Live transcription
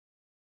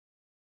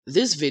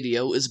This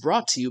video is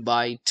brought to you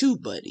by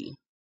Tubebuddy,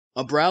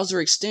 a browser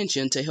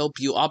extension to help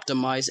you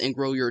optimize and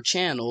grow your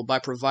channel by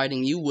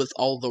providing you with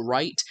all the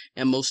right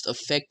and most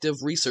effective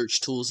research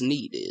tools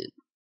needed.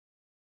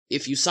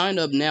 If you sign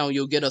up now,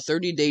 you'll get a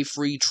 30-day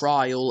free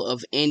trial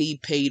of any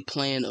paid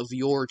plan of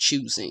your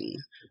choosing.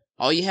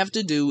 All you have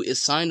to do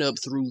is sign up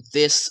through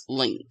this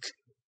link.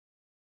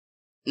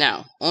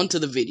 Now, on to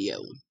the video.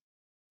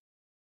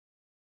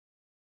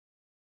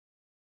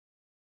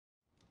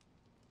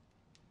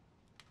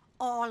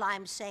 All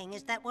I'm saying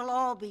is that we'll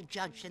all be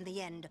judged in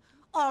the end.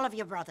 All of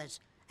your brothers.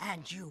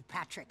 And you,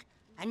 Patrick.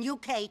 And you,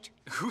 Kate.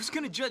 Who's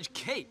gonna judge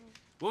Kate?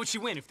 What would she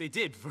win if they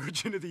did?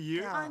 Virgin of the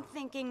Year? I'm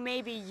thinking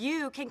maybe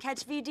you can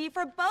catch VD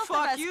for both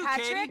Fuck of us, you,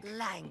 Patrick. Katie.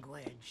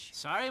 Language.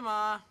 Sorry,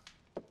 Ma.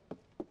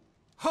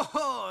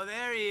 Ho,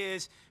 there he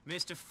is.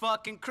 Mr.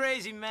 fucking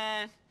Crazy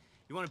Man.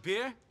 You want a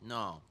beer?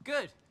 No.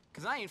 Good,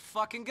 because I ain't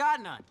fucking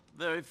got none.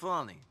 Very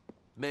funny.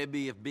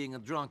 Maybe if being a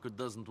drunkard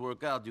doesn't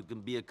work out, you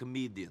can be a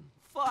comedian.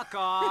 Fuck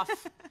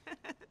off.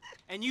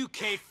 And you,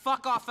 Kate,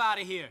 fuck off out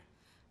of here.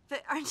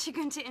 But aren't you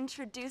going to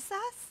introduce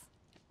us?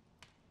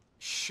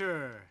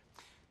 Sure.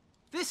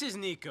 This is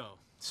Niko,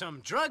 some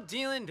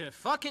drug-dealing to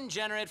fucking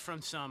degenerate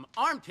from some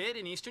armpit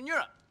in Eastern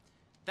Europe.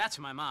 That's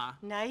my ma.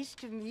 Nice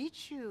to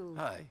meet you.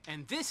 Hi.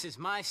 And this is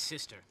my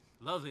sister.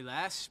 Lovely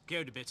lass,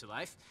 scared to bits of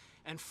life.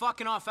 And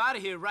fucking off out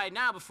of here right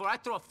now before I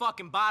throw a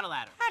fucking bottle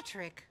at her.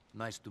 Patrick.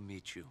 Nice to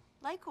meet you.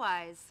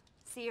 Likewise.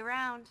 See you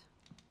around.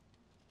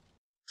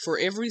 For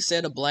every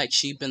set of black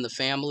sheep in the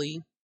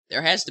family,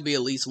 there has to be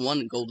at least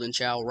one golden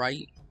child,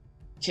 right?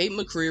 Kate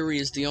McReary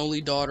is the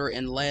only daughter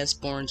and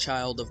last born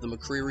child of the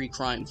McReary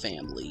crime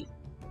family.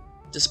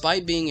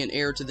 Despite being an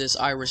heir to this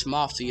Irish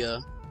mafia,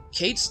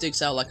 Kate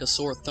sticks out like a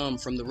sore thumb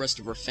from the rest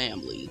of her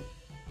family.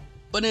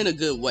 But in a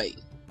good way,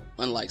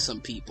 unlike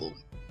some people.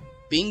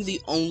 Being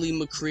the only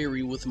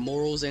McReary with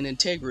morals and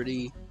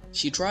integrity,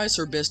 she tries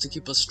her best to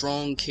keep a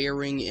strong,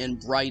 caring, and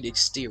bright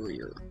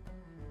exterior.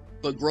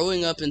 But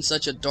growing up in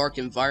such a dark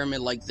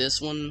environment like this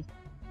one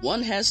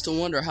has to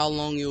wonder how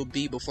long it will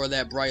be before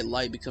that bright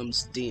light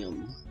becomes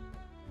dim.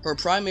 Her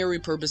primary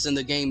purpose in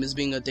the game is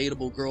being a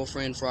dateable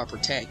girlfriend for our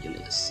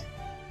protagonist,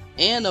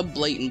 and a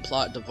blatant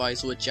plot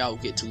device which I'll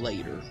get to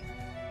later.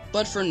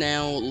 But for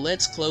now,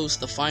 let's close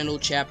the final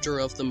chapter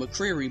of the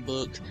McReary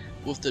book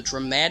with the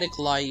dramatic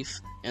life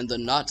and the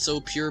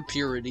not-so-pure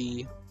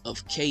purity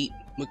of Kate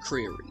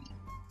McReary.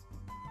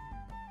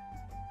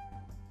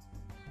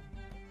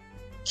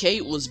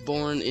 Kate was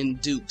born in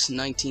Dukes,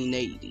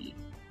 1980.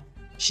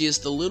 She is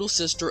the little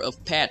sister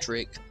of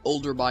Patrick,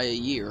 older by a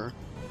year,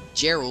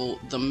 Gerald,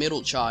 the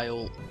middle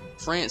child,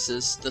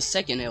 Francis, the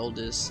second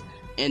eldest,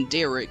 and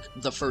Derek,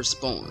 the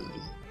firstborn.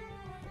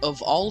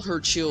 Of all her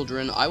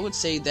children, I would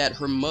say that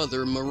her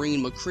mother,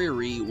 Maureen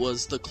McReary,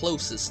 was the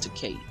closest to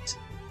Kate.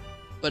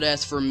 But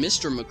as for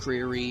Mr.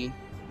 McReary,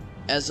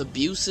 as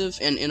abusive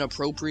and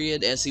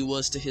inappropriate as he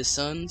was to his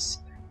sons,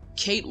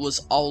 Kate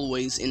was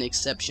always an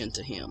exception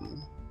to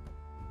him.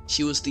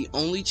 She was the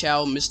only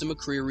child Mr.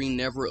 McReary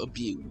never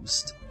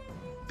abused.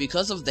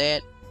 Because of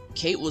that,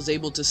 Kate was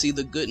able to see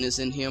the goodness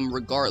in him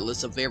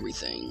regardless of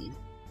everything.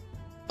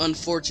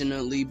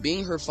 Unfortunately,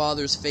 being her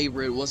father's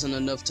favorite wasn't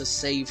enough to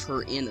save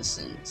her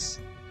innocence,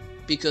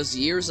 because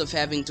years of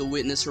having to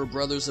witness her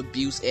brother's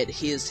abuse at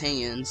his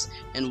hands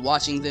and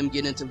watching them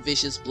get into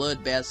vicious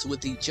bloodbaths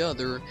with each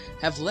other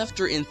have left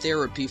her in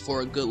therapy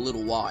for a good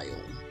little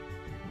while.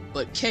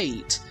 But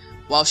Kate,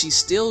 while she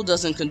still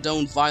doesn't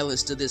condone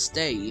violence to this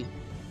day,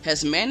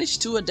 has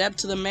managed to adapt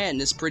to the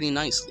madness pretty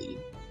nicely.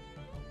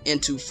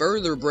 And to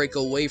further break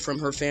away from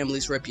her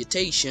family's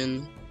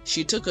reputation,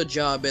 she took a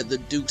job at the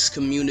Duke's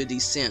Community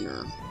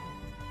Center.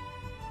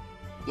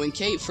 When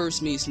Kate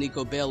first meets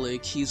Niko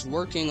Bellic, he's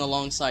working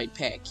alongside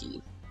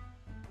Packy.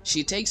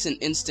 She takes an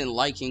instant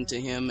liking to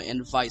him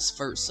and vice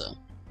versa,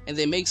 and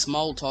they make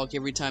small talk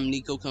every time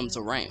Niko comes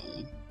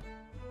around.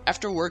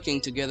 After working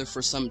together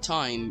for some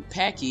time,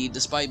 Packy,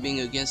 despite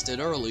being against it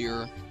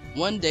earlier,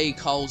 one day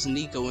calls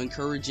Niko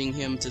encouraging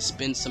him to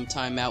spend some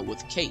time out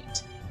with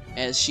Kate,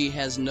 as she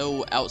has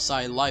no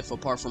outside life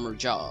apart from her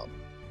job.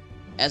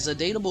 As a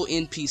dateable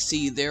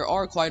NPC, there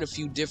are quite a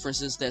few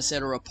differences that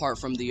set her apart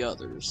from the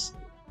others.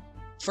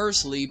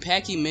 Firstly,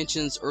 Packy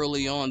mentions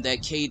early on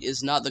that Kate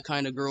is not the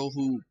kind of girl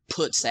who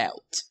puts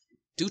out,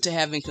 due to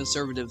having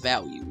conservative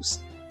values,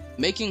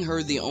 making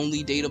her the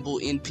only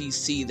dateable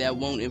NPC that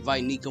won't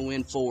invite Niko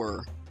in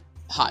for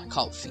hot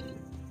coffee.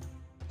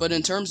 But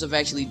in terms of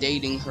actually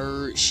dating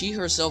her, she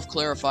herself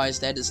clarifies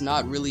that it's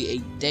not really a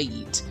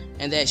date,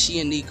 and that she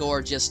and Niko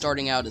are just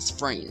starting out as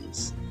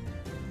friends.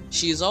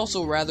 She is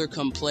also rather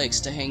complex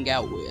to hang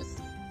out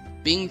with,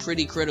 being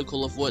pretty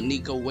critical of what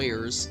Niko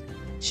wears.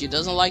 She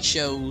doesn't like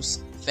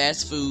shows,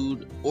 fast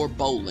food, or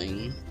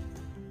bowling,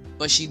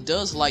 but she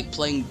does like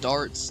playing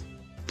darts,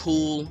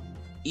 pool,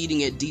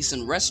 eating at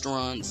decent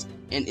restaurants,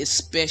 and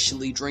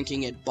especially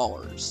drinking at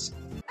bars.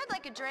 I'd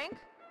like a drink.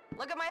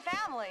 Look at my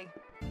family.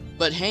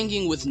 But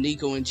hanging with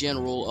Niko in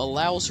general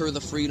allows her the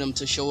freedom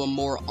to show a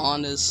more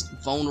honest,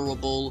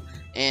 vulnerable,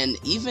 and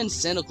even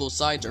cynical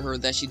side to her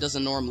that she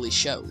doesn't normally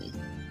show.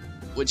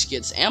 which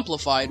gets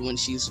amplified when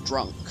she's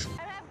drunk.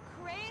 I'm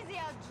crazy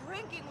out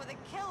drinking with a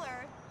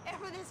killer, and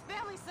with his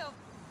family so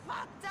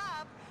fucked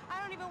up,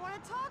 I don't even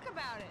want to talk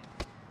about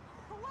it.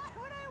 Why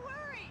would I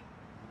worry?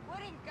 What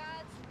in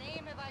God's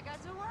name have I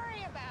got to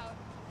worry about?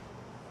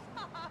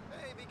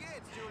 Hey, wie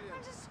geht's, Julian?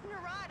 I'm just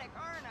neurotic,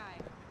 aren't I?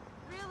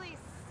 Really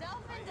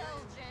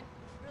self-indulgent,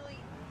 really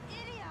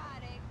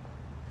idiotic,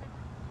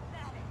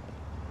 pathetic.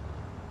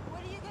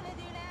 What are you gonna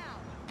do now?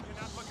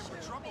 You're not looking for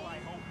trouble, I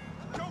hope.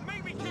 Don't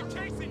make me keep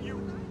chasing you!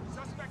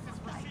 Suspect is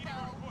proceeding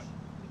on foot.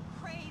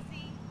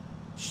 Crazy.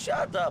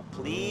 Shut up,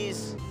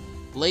 please.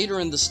 Later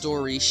in the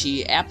story,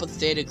 she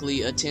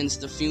apathetically attends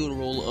the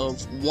funeral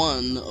of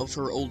one of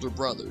her older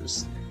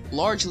brothers,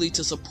 largely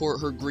to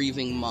support her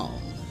grieving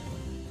mom.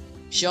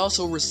 She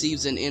also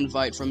receives an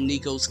invite from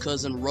Niko's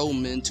cousin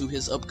Roman to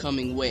his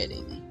upcoming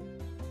wedding.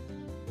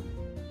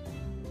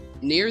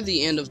 Near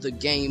the end of the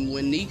game,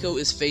 when Niko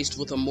is faced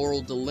with a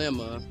moral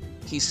dilemma,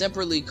 he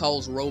separately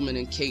calls Roman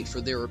and Kate for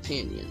their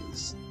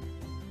opinions.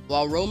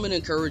 While Roman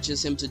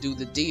encourages him to do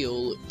the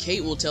deal,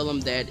 Kate will tell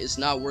him that it's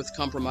not worth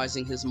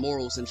compromising his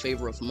morals in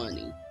favor of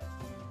money.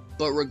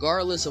 But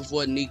regardless of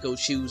what Niko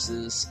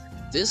chooses,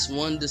 this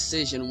one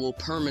decision will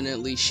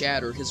permanently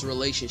shatter his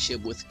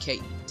relationship with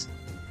Kate.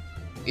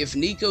 If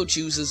Niko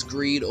chooses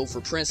greed over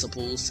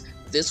principles,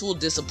 this will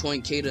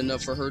disappoint Kate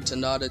enough for her to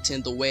not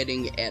attend the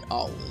wedding at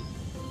all.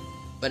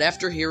 But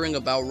after hearing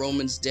about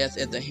Roman's death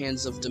at the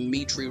hands of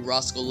Dmitry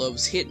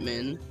Roscolov's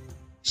hitmen,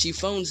 she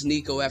phones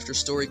Niko after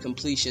story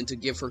completion to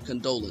give her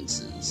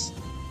condolences,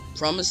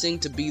 promising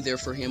to be there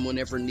for him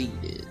whenever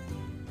needed.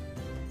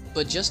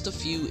 But just a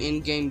few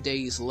in-game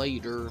days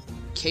later,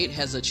 Kate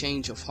has a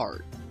change of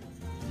heart.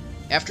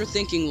 After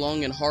thinking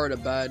long and hard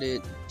about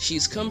it,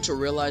 she's come to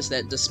realize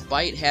that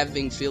despite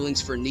having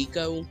feelings for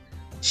Niko,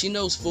 she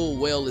knows full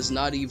well it's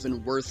not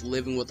even worth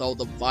living with all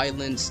the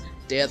violence,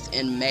 death,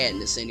 and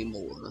madness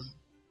anymore.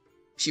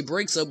 She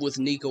breaks up with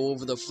Niko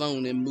over the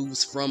phone and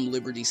moves from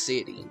Liberty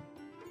City.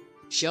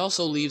 She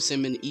also leaves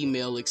him an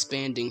email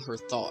expanding her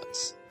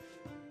thoughts.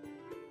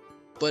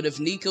 But if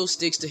Niko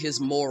sticks to his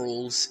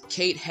morals,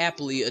 Kate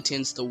happily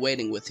attends the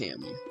wedding with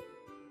him.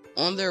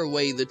 On their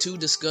way, the two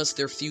discuss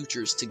their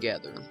futures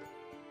together.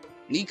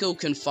 Niko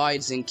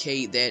confides in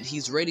Kate that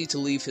he's ready to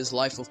leave his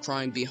life of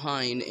crime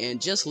behind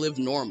and just live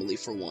normally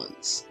for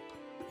once.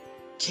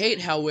 Kate,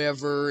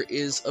 however,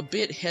 is a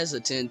bit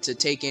hesitant to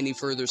take any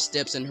further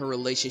steps in her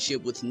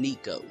relationship with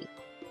Niko,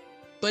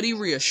 but he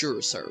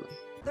reassures her.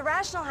 The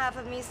rational half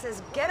of me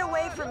says, get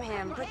away from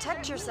him,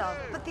 protect yourself.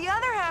 But the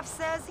other half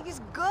says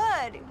he's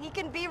good, he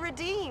can be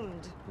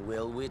redeemed.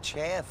 Well, which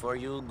half are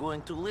you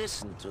going to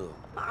listen to?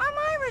 I'm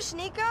Irish,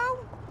 Niko.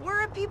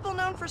 We're a people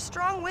known for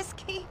strong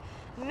whiskey,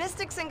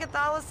 mystics, and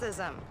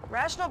Catholicism.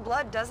 Rational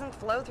blood doesn't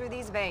flow through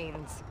these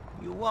veins.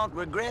 You won't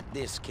regret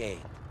this, Kate.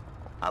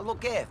 I'll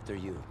look after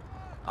you.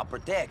 I'll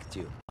protect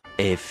you.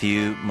 A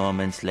few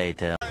moments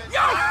later. You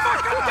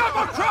fucking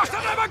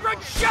double-crossing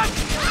immigrant shit!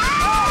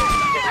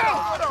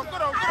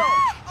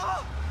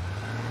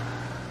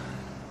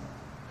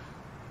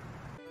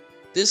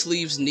 This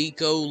leaves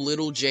Niko,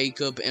 little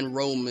Jacob, and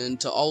Roman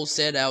to all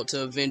set out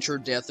to avenge her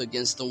death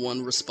against the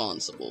one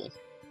responsible.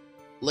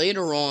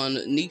 Later on,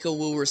 Niko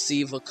will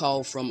receive a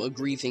call from a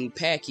grieving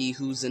Packy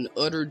who's in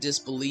utter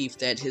disbelief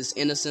that his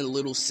innocent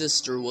little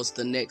sister was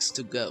the next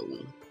to go.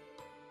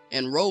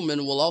 And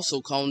Roman will also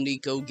call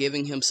Niko,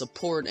 giving him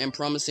support and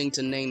promising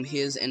to name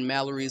his and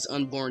Mallory's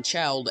unborn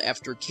child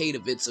after Kate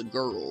if it's a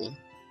girl.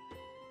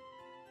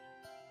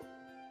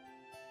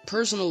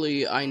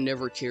 Personally, I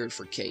never cared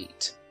for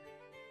Kate.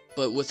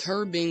 But with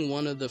her being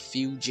one of the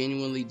few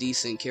genuinely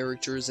decent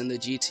characters in the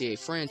GTA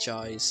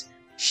franchise,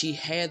 she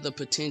had the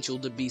potential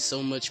to be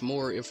so much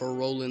more if her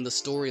role in the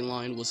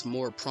storyline was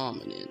more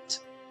prominent.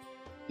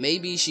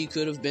 Maybe she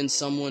could have been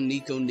someone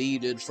Niko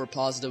needed for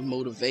positive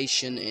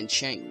motivation and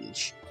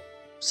change.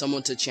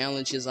 Someone to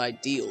challenge his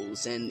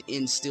ideals and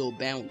instill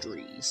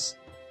boundaries.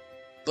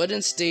 But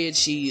instead,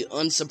 she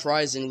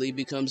unsurprisingly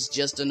becomes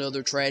just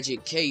another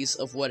tragic case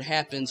of what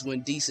happens when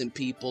decent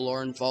people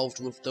are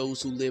involved with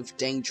those who live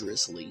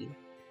dangerously.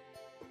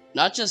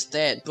 Not just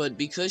that, but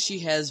because she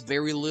has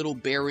very little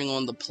bearing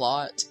on the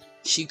plot,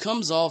 she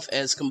comes off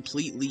as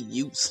completely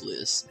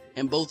useless,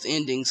 and both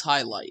endings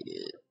highlight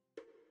it.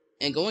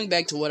 And going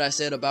back to what I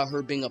said about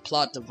her being a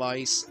plot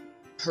device,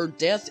 her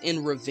death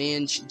in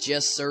revenge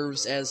just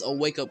serves as a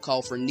wake-up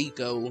call for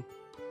Niko,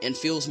 and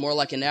feels more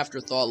like an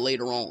afterthought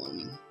later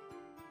on.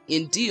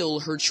 In Deal,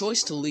 her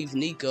choice to leave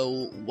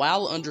Niko,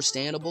 while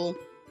understandable,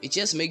 it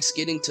just makes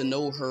getting to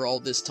know her all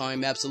this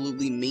time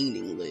absolutely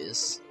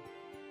meaningless.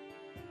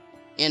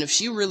 And if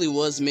she really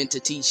was meant to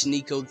teach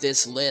Niko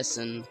this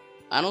lesson,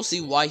 I don't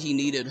see why he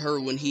needed her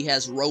when he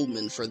has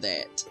Roman for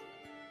that.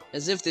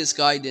 As if this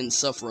guy didn't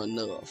suffer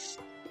enough.